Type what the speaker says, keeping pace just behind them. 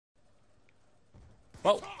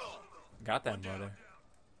Whoa! Got that, brother.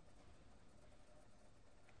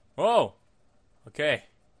 Whoa! Okay.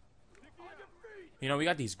 You know, we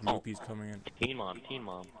got these groupies coming in. Teen mom.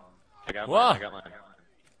 I got Whoa. mine. I got mine.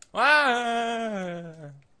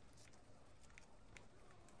 Ah!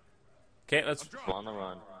 Okay, let's. I'm on the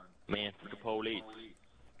run. Man, fuck the police.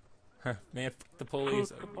 Man, fuck the police.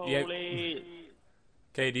 Fuck the police.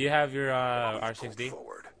 Okay, do you have your R6D?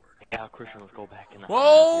 Yeah, Christian, let's go back in the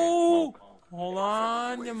Whoa! Hold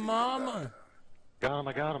on, your mama. Got him,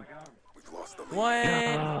 I got him. What?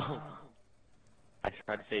 I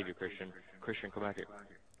tried to save you, Christian. Christian, come back here.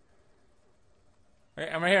 Hey,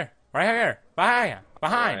 I'm right here. Right here. Behind you.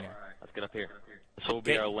 Behind Alright, you. let's get up here. This will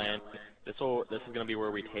be our land. This is gonna be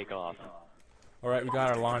where we take off. Alright, we got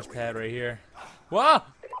our launch pad right here. Whoa!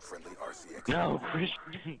 No,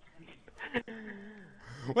 Christian.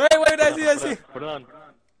 Wait, I see. Put it on.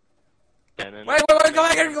 Wait, go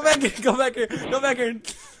back here.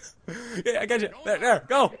 Yeah, I got you. There,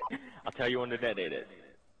 go. I'll tell you when to detonate it.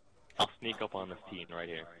 I'll sneak up on this teen right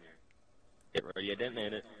here. Get ready to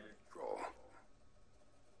detonate it.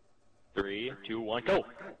 3, 2, 1, go!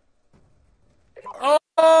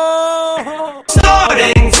 Oh!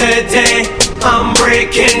 Starting today, I'm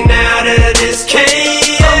breaking down.